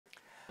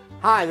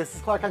Hi, this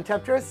is Clark on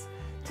Temptress.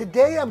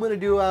 Today I'm going to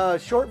do a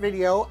short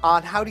video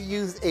on how to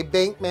use a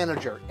bank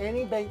manager,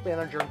 any bank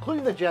manager,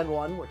 including the Gen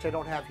 1, which I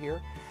don't have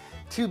here,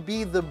 to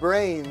be the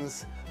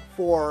brains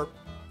for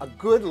a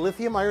good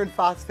lithium iron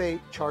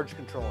phosphate charge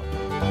controller.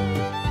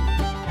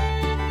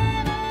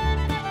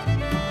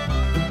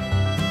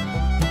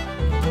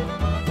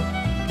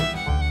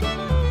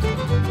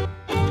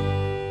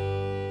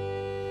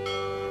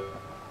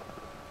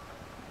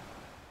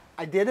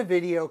 I did a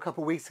video a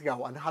couple weeks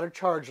ago on how to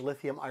charge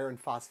lithium iron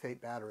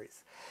phosphate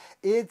batteries.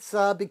 It's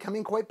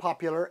becoming quite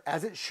popular,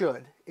 as it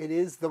should. It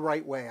is the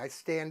right way. I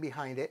stand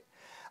behind it.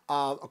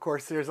 Of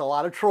course, there's a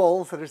lot of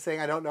trolls that are saying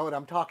I don't know what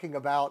I'm talking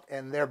about,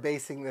 and they're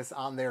basing this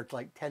on their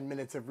like 10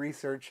 minutes of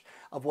research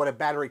of what a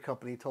battery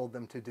company told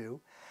them to do.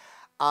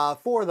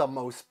 For the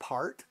most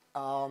part,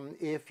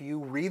 if you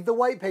read the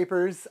white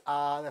papers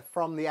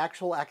from the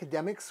actual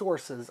academic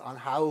sources on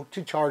how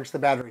to charge the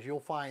batteries,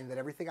 you'll find that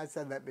everything I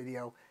said in that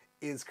video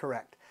is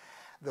correct.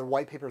 The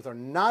white papers are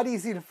not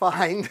easy to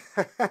find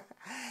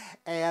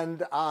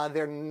and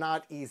they're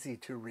not easy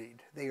to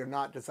read. They are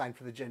not designed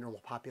for the general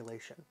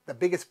population. The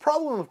biggest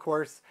problem, of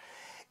course,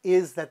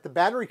 is that the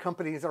battery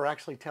companies are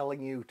actually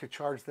telling you to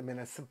charge them in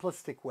a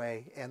simplistic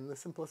way, and the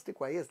simplistic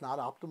way is not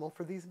optimal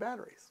for these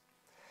batteries.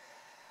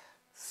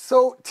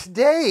 So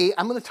today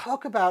I'm going to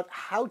talk about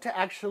how to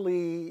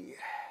actually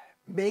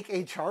make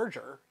a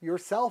charger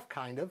yourself,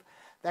 kind of,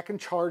 that can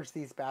charge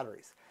these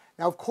batteries.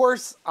 Now, of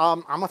course,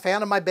 I'm a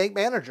fan of my bank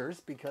managers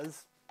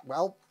because,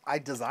 well, I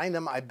designed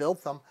them, I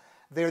built them.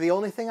 They're the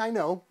only thing I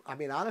know. I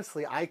mean,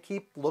 honestly, I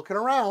keep looking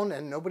around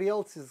and nobody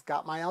else has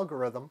got my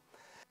algorithm.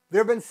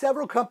 There have been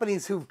several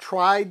companies who've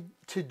tried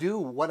to do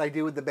what I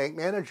do with the bank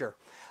manager.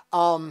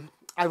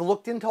 I've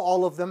looked into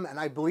all of them and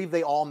I believe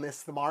they all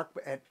miss the mark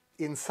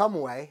in some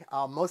way.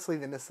 Mostly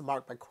they miss the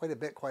mark by quite a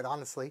bit, quite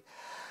honestly.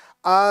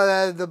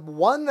 The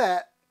one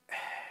that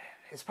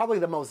is probably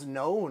the most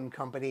known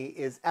company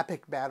is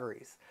Epic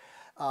Batteries.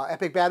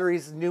 Epic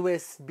Batteries'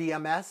 newest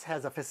BMS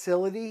has a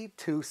facility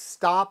to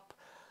stop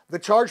the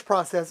charge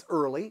process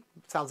early.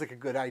 Sounds like a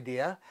good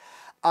idea.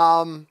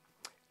 The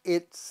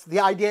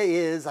idea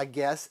is, I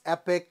guess,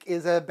 Epic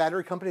is a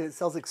battery company that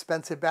sells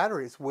expensive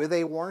batteries with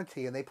a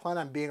warranty, and they plan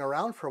on being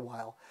around for a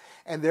while.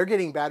 And they're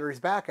getting batteries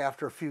back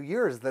after a few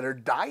years that are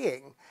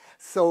dying.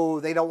 So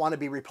they don't want to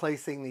be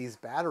replacing these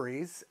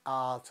batteries.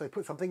 So they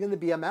put something in the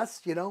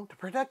BMS, you know, to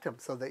protect them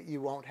so that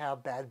you won't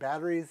have bad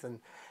batteries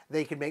and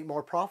they can make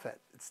more profit.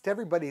 It's to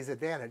everybody's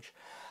advantage.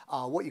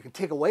 What you can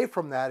take away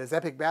from that is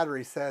Epic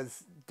Batteries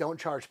says don't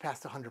charge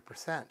past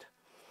 100%.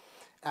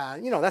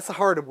 You know, that's the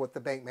heart of what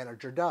the bank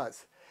manager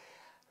does.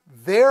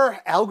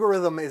 Their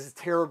algorithm is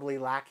terribly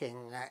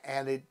lacking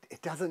and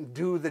it doesn't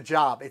do the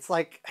job. It's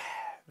like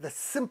the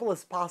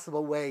simplest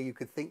possible way you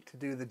could think to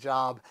do the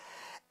job.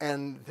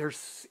 And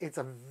it's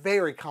a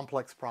very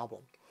complex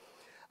problem.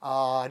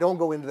 I don't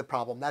go into the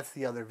problem. That's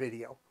the other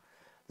video.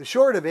 The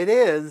short of it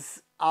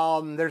is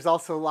there's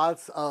also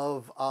lots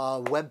of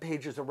web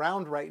pages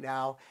around right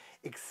now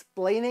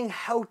explaining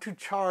how to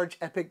charge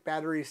Epic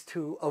batteries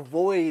to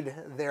avoid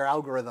their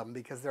algorithm,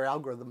 because their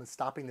algorithm is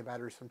stopping the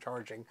batteries from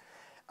charging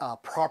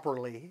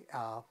properly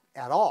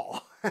at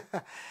all.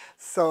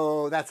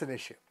 So that's an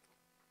issue.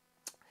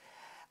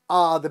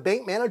 The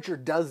bank manager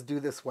does do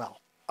this well.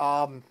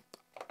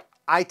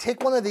 I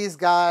take one of these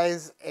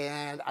guys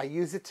and I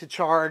use it to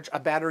charge a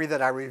battery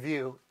that I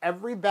review.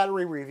 Every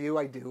battery review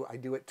I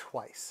do it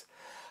twice.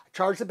 I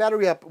charge the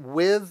battery up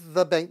with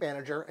the bank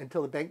manager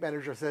until the bank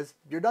manager says,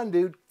 "You're done,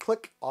 dude."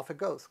 Click, off it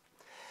goes.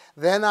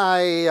 Then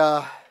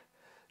I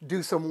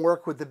do some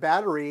work with the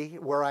battery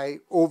where I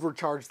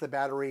overcharge the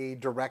battery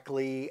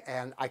directly,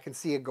 and I can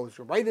see it goes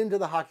right into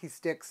the hockey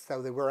sticks. So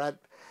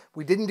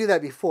we didn't do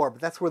that before, but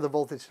that's where the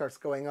voltage starts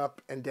going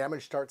up and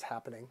damage starts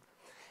happening.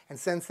 And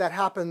since that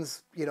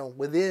happens, you know,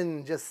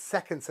 within just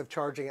seconds of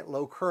charging at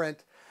low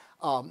current,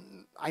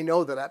 I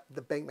know that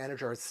the bank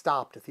manager has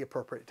stopped at the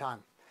appropriate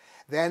time.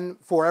 Then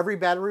for every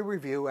battery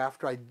review,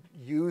 after I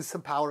use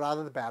some power out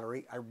of the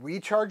battery, I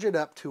recharge it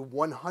up to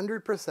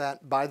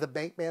 100% by the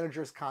bank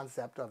manager's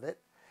concept of it.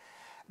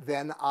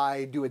 Then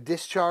I do a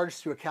discharge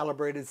through a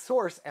calibrated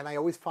source, and I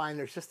always find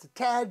there's just a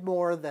tad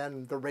more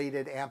than the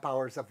rated amp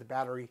hours of the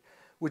battery,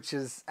 which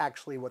is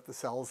actually what the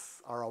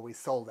cells are always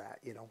sold at.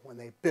 You know, when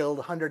they build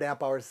 100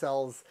 amp hour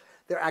cells,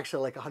 they're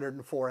actually like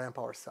 104 amp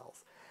hour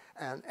cells.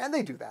 And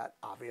they do that,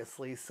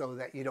 obviously, so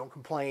that you don't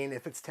complain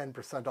if it's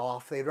 10%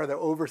 off. They'd rather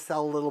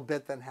oversell a little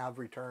bit than have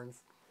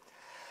returns.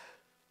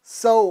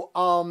 So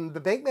the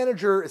bank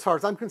manager, as far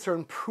as I'm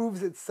concerned,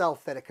 proves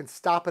itself that it can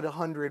stop at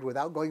 100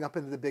 without going up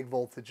into the big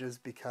voltages,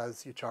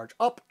 because you charge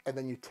up and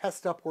then you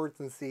test upwards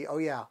and see, oh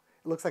yeah,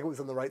 it looks like it was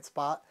in the right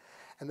spot.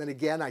 And then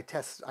again, I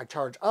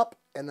charge up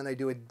and then I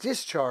do a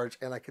discharge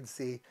and I can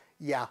see,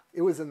 yeah,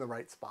 it was in the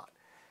right spot.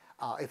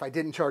 If I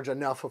didn't charge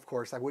enough, of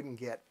course, I wouldn't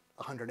get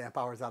 100 amp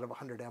hours out of a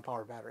 100 amp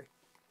hour battery.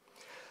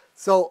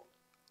 So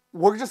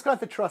we're just going to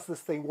have to trust this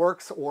thing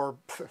works or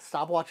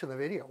stop watching the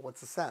video.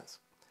 What's the sense?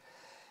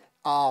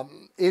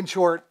 In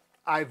short,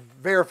 I've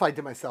verified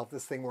to myself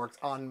this thing works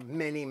on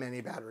many,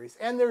 many batteries.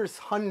 And there's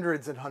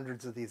hundreds and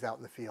hundreds of these out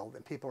in the field,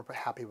 and people are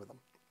happy with them.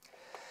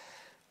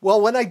 Well,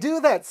 when I do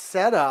that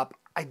setup,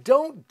 I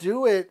don't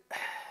do it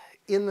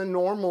in the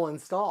normal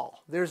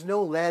install. There's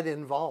no lead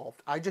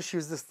involved. I just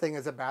use this thing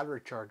as a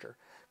battery charger.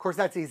 Of course,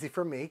 that's easy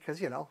for me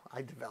because, you know,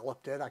 I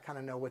developed it. I kind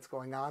of know what's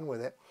going on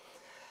with it.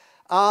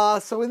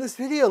 So in this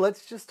video,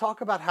 let's just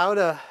talk about how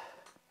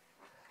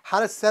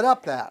to set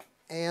up that.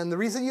 And the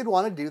reason you'd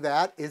want to do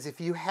that is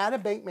if you had a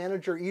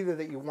BankManager either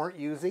that you weren't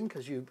using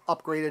because you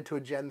upgraded to a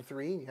Gen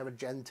 3 and you have a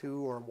Gen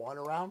 2 or 1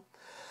 around,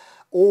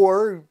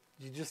 or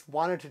you just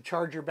wanted to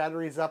charge your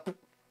batteries up.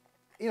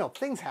 You know,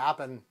 things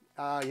happen.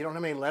 You don't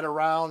have any lead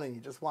around and you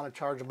just want to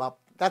charge them up.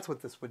 That's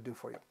what this would do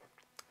for you.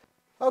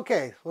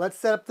 Okay, let's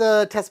set up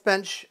the test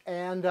bench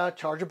and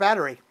charge a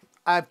battery.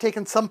 I've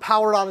taken some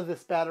power out of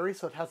this battery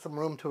so it has some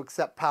room to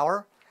accept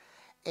power.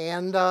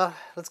 And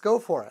let's go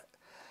for it.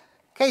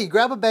 Okay, you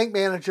grab a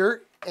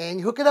BankManager and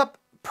you hook it up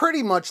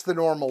pretty much the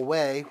normal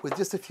way with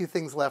just a few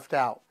things left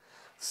out.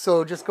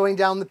 So just going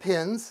down the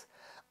pins,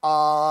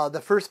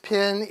 the first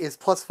pin is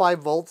plus 5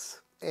 volts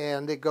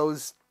and it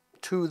goes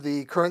to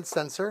the current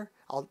sensor.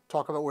 I'll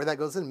talk about where that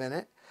goes in a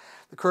minute.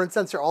 The current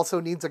sensor also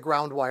needs a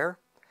ground wire.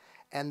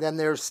 And then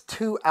there's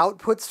 2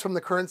 outputs from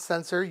the current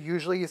sensor.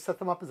 Usually you set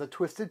them up as a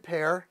twisted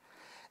pair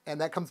and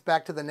that comes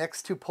back to the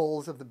next 2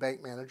 poles of the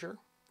BankManager.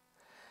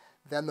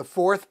 Then the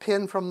 4th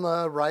pin from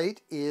the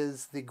right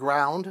is the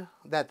ground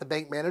that the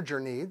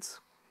BankManager needs.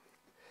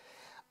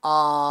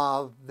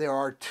 There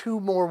are 2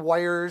 more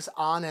wires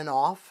on and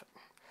off,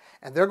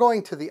 and they're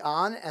going to the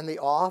on and the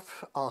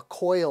off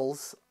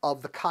coils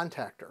of the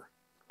contactor.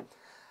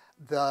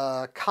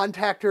 The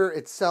contactor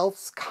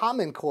itself's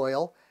common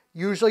coil,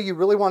 usually you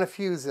really want to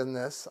fuse in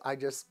this. I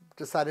just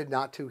decided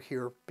not to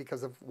here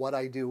because of what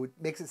I do. It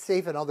makes it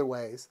safe in other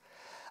ways.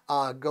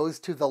 Goes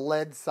to the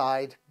lead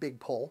side big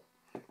pole.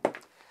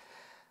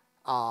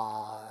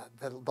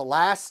 The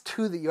last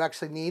 2 that you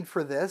actually need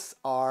for this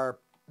are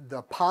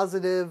the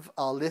positive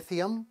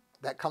lithium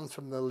that comes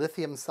from the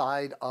lithium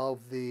side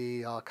of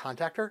the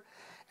contactor,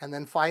 and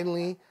then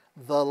finally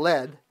the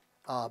lead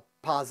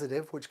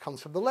positive, which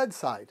comes from the lead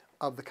side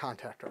of the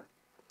contactor.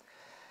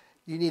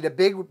 You need a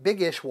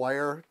big-ish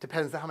wire,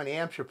 depends on how many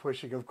amps you're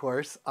pushing, of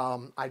course.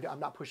 I'm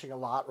not pushing a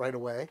lot right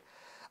away.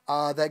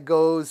 That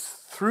goes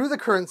through the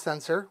current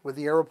sensor with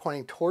the arrow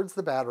pointing towards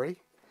the battery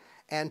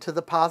and to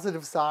the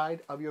positive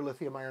side of your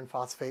lithium iron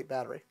phosphate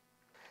battery.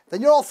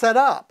 Then you're all set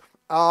up.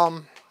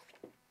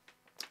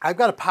 I've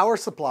got a power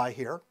supply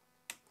here.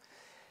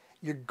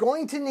 You're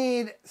going to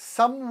need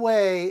some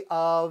way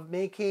of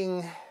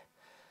making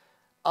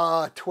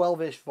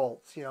 12-ish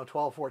volts, you know,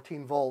 12,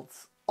 14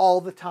 volts all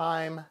the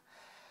time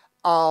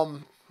to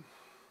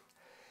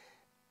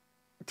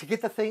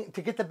get the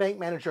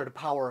BankManager to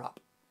power up.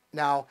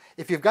 Now,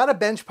 if you've got a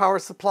bench power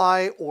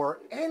supply or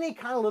any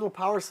kind of little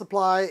power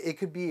supply, it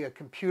could be a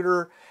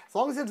computer, as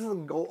long as it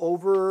doesn't go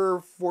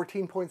over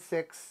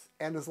 14.6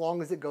 and as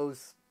long as it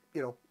goes,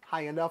 you know,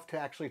 high enough to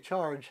actually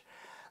charge,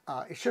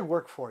 it should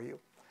work for you.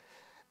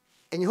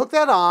 And you hook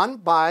that on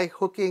by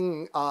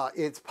hooking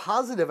its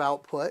positive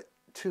output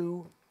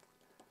to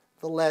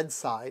the lead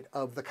side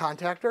of the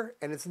contactor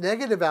and its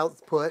negative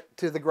output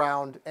to the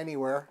ground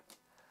anywhere.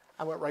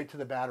 I went right to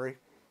the battery.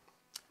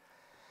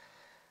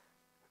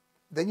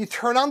 Then you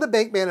turn on the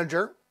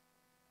BankManager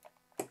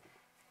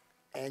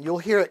and you'll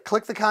hear it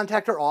click the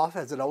contactor off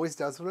as it always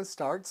does when it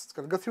starts. It's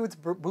going to go through its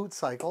boot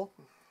cycle.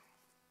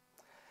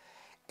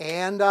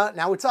 And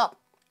now it's up.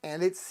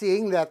 And it's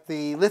seeing that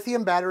the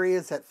lithium battery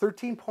is at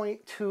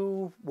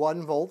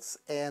 13.21 volts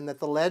and that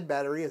the lead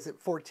battery is at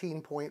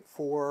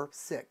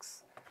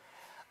 14.46.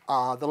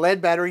 The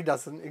lead battery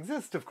doesn't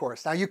exist, of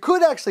course. Now, you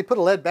could actually put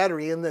a lead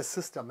battery in this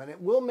system, and it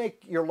will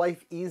make your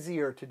life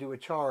easier to do a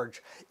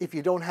charge if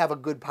you don't have a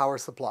good power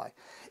supply.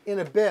 In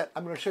a bit,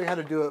 I'm going to show you how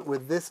to do it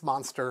with this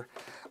monster.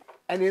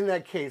 And in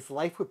that case,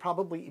 life would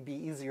probably be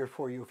easier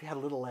for you if you had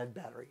a little lead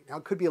battery. Now,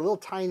 it could be a little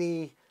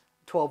tiny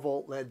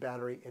 12-volt lead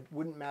battery. It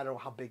wouldn't matter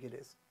how big it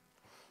is.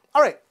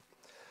 All right.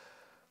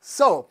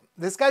 So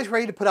this guy's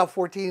ready to put out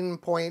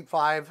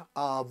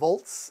 14.5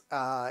 volts.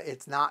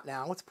 It's not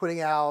now. It's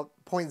putting out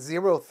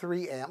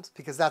 0.03 amps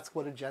because that's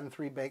what a Gen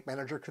 3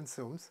 BankManager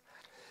consumes.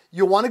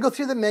 You'll want to go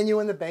through the menu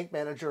in the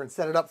BankManager and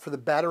set it up for the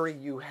battery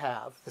you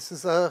have. This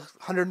is a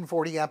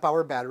 140 amp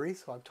hour battery,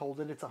 so I've told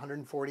it it's a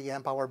 140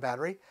 amp hour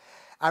battery.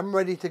 I'm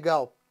ready to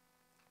go.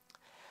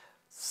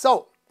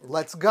 So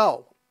let's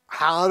go.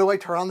 How do I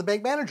turn on the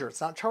BankManager?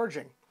 It's not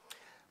charging.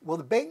 Well,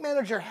 the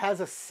BankManager has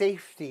a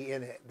safety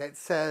in it that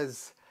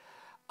says,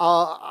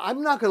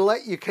 I'm not going to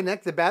let you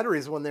connect the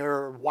batteries when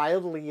they're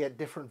wildly at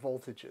different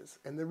voltages.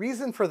 And the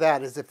reason for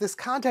that is if this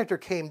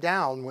contactor came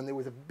down when there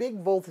was a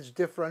big voltage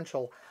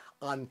differential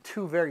on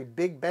 2 very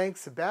big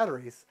banks of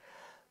batteries,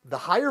 the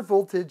higher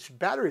voltage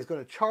battery is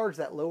going to charge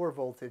that lower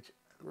voltage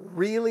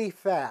really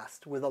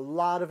fast with a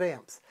lot of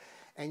amps.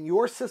 And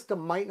your system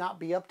might not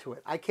be up to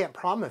it. I can't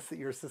promise that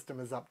your system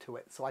is up to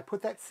it. So I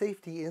put that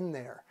safety in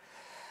there.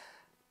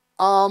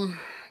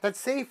 That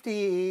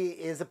safety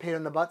is a pain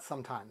in the butt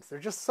sometimes.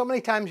 There's just so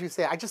many times you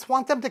say, I just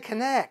want them to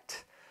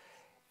connect.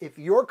 If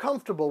you're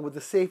comfortable with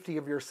the safety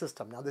of your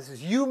system, now this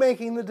is you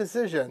making the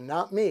decision,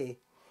 not me,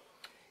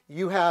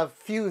 you have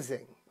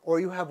fusing, or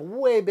you have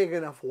way big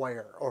enough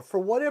wire, or for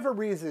whatever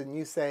reason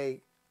you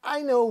say,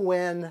 I know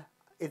when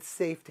it's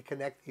safe to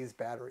connect these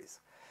batteries.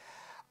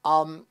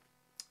 I'm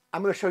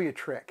going to show you a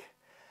trick.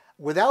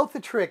 Without the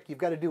trick, you've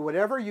got to do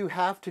whatever you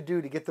have to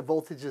do to get the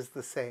voltages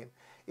the same.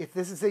 If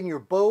this is in your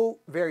boat,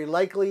 very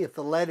likely if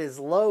the lead is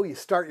low, you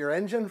start your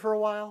engine for a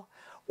while.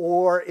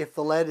 Or if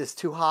the lead is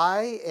too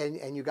high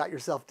and you got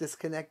yourself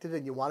disconnected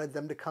and you wanted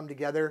them to come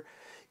together,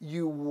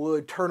 you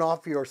would turn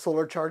off your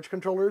solar charge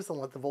controllers and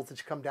let the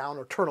voltage come down,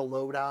 or turn a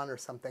load on or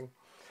something.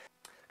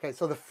 Okay,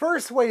 so the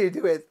first way to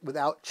do it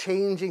without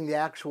changing the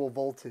actual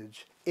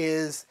voltage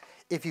is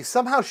if you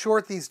somehow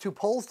short these two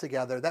poles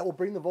together, that will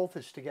bring the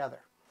voltage together.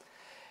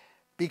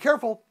 Be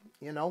careful,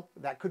 you know,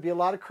 that could be a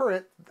lot of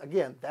current.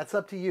 Again, that's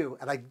up to you,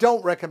 and I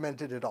don't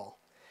recommend it at all.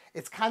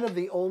 It's kind of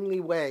the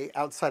only way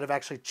outside of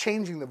actually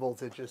changing the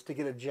voltages to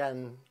get a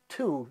Gen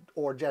 2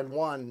 or Gen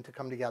 1 to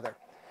come together.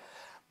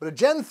 But a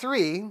Gen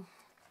 3,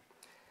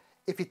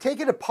 if you take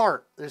it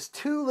apart, there's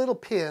two little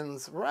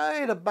pins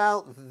right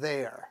about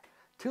there.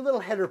 Two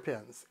little header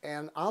pins,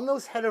 and on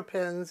those header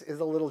pins is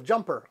a little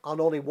jumper on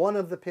only one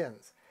of the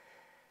pins.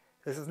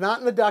 This is not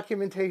in the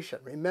documentation.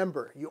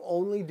 Remember, you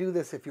only do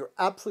this if you're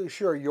absolutely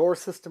sure your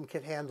system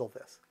can handle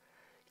this.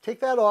 Take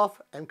that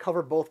off and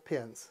cover both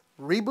pins.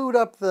 Reboot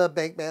up the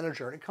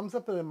BankManager, and it comes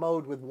up in a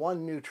mode with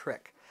one new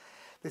trick.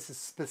 This is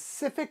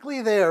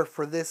specifically there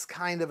for this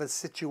kind of a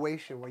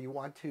situation where you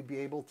want to be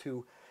able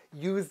to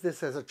use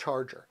this as a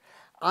charger.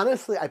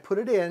 Honestly, I put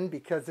it in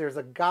because there's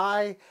a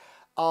guy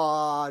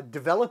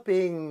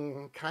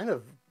developing kind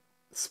of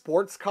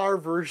sports car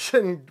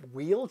version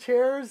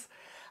wheelchairs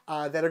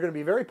that are going to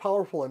be very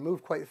powerful and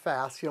move quite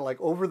fast, you know, like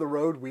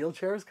over-the-road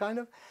wheelchairs kind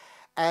of.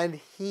 And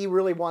he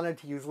really wanted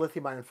to use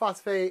lithium iron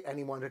phosphate, and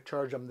he wanted to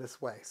charge them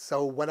this way.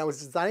 So when I was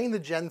designing the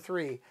Gen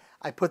 3,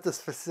 I put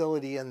this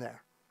facility in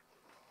there.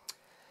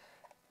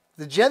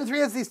 The Gen 3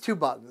 has these two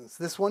buttons.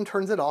 This one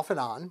turns it off and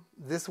on.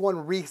 This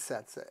one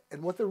resets it.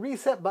 And what the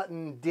reset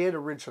button did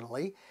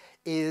originally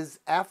is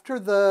after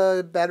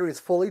the battery is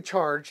fully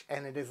charged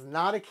and it is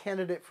not a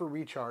candidate for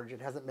recharge,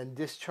 it hasn't been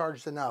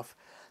discharged enough,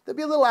 there'll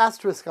be a little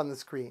asterisk on the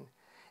screen.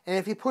 And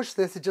if you push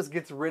this, it just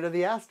gets rid of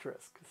the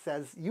asterisk. It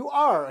says you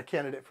are a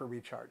candidate for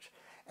recharge.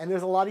 And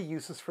there's a lot of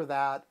uses for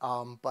that,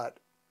 but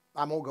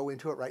I won't go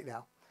into it right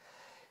now.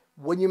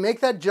 When you make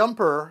that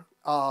jumper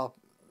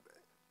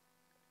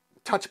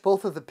touch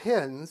both of the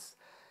pins,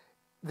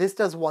 this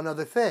does one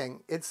other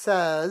thing. It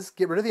says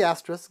get rid of the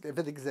asterisk if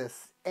it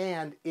exists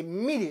and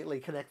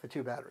immediately connect the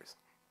two batteries.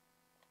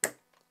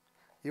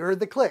 You heard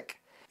the click.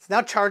 It's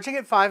now charging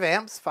at 5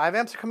 amps. 5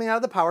 amps are coming out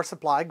of the power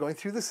supply, going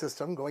through the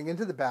system, going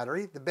into the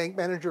battery. The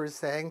BankManager is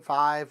saying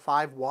 5,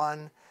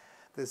 5.1.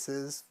 This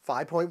is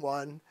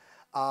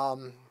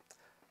 5.1.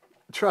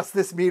 Trust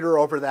this meter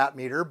over that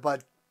meter,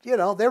 but you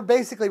know, they're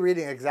basically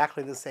reading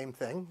exactly the same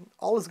thing.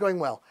 All is going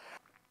well.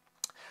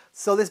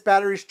 So this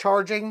battery's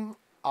charging.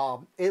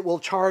 It will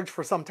charge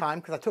for some time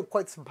because I took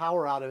quite some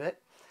power out of it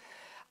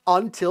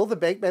until the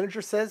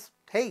BankManager says,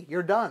 hey,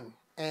 you're done.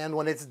 And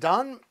when it's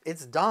done,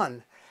 it's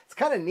done. It's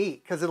kind of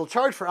neat because it'll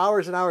charge for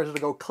hours and hours. It'll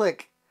go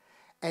click,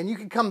 and you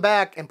can come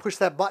back and push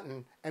that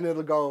button, and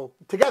it'll go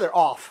together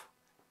off.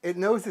 It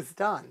knows it's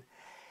done.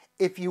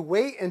 If you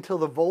wait until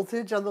the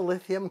voltage on the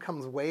lithium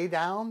comes way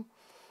down,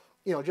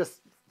 you know, just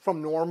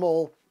from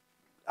normal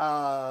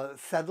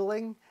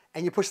settling,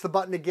 and you push the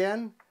button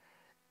again,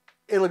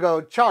 it'll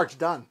go charge,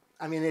 done.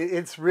 I mean,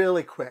 it's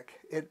really quick.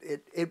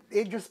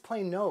 It just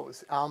plain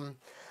knows.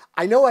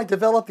 I know I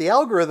developed the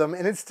algorithm,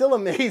 and it still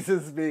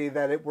amazes me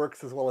that it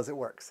works as well as it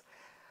works.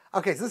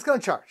 Okay, so this is going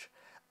to charge.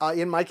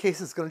 In my case,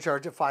 it's going to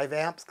charge at 5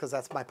 amps because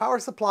that's my power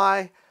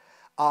supply.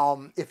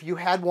 If you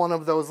had one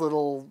of those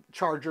little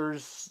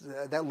chargers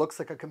that looks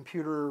like a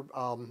computer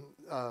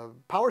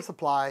power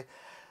supply,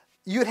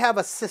 you'd have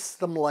a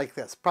system like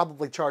this,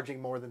 probably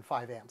charging more than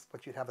 5 amps,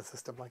 but you'd have a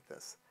system like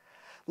this.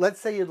 Let's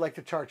say you'd like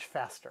to charge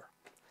faster.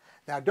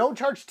 Now, don't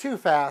charge too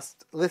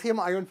fast. Lithium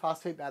iron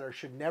phosphate batteries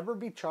should never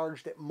be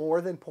charged at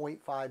more than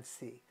 0.5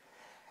 C.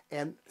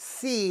 And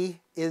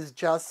C is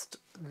just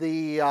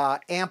the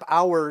amp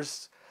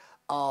hours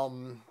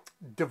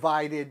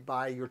divided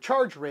by your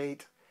charge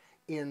rate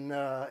in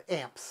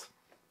amps.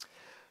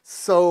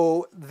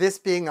 So this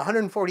being a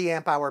 140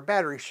 amp hour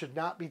battery should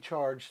not be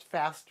charged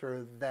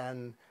faster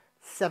than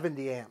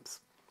 70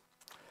 amps.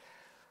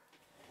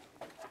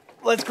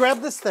 Let's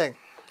grab this thing.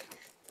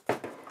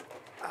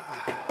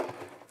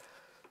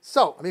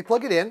 So let me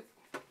plug it in.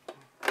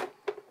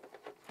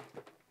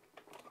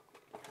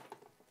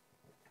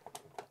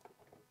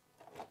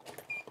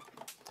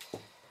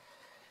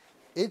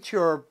 It's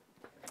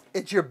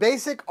your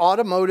basic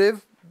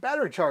automotive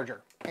battery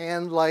charger.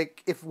 And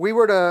like if we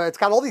were to, it's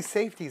got all these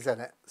safeties in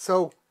it.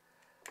 So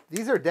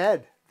these are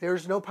dead.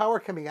 There's no power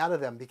coming out of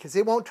them because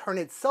it won't turn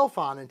itself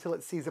on until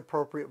it sees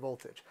appropriate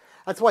voltage.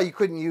 That's why you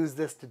couldn't use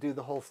this to do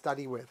the whole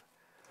study with.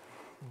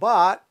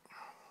 but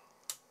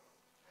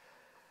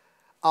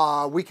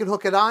we can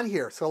hook it on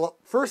here. So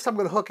first I'm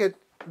going to hook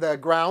the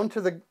ground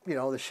to the,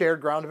 the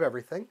shared ground of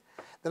everything.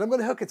 Then I'm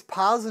going to hook its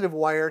positive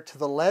wire to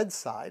the lead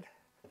side.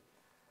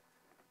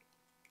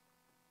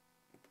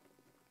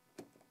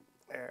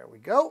 There we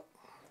go.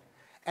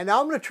 And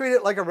now I'm going to treat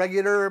it like a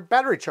regular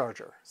battery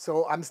charger.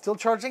 So I'm still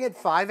charging at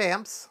 5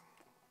 amps.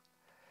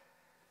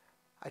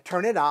 I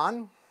turn it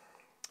on.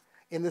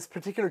 In this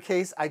particular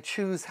case, I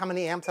choose how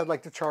many amps I'd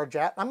like to charge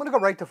at. I'm going to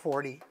go right to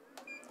 40.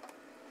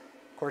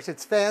 Of course,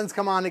 its fans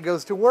come on, it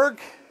goes to work.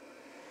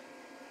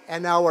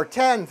 And now we're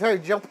 10,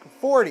 30, jump to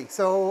 40.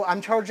 So I'm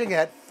charging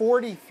at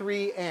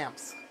 43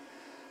 amps.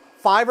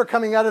 5 are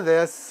coming out of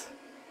this.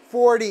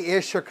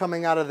 40-ish are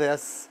coming out of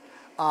this.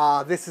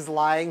 This is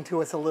lying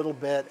to us a little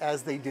bit,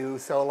 as they do.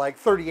 So like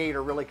 38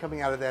 are really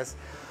coming out of this.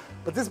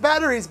 But this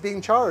battery is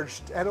being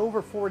charged at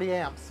over 40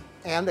 amps.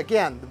 And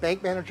again, the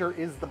BankManager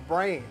is the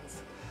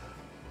brains.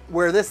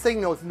 Where this thing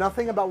knows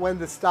nothing about when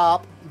to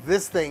stop,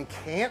 this thing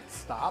can't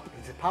stop because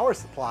it's a power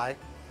supply.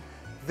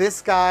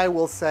 This guy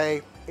will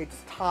say, it's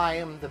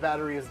time, the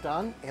battery is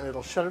done, and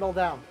it'll shut it all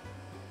down.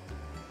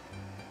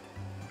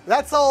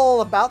 That's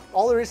all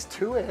there is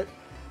to it.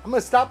 I'm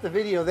going to stop the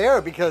video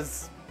there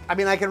because, I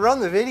mean, I can run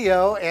the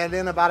video and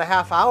in about a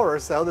half hour or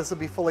so, this will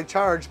be fully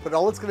charged, but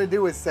all it's going to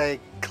do is say,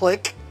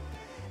 click,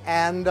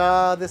 and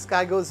this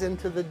guy goes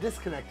into the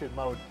disconnected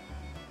mode.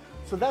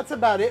 So that's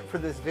about it for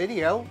this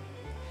video.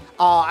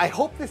 I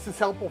hope this is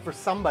helpful for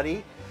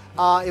somebody.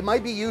 It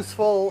might be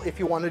useful if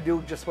you want to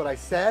do just what I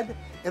said.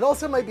 It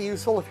also might be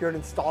useful if you're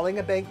installing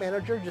a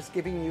BankManager, just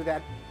giving you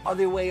that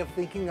other way of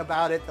thinking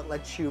about it that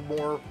lets you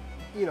more,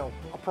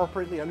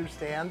 appropriately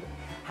understand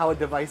how a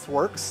device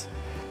works.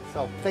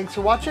 So thanks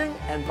for watching,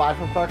 and bye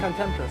from Clark on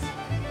Temptress.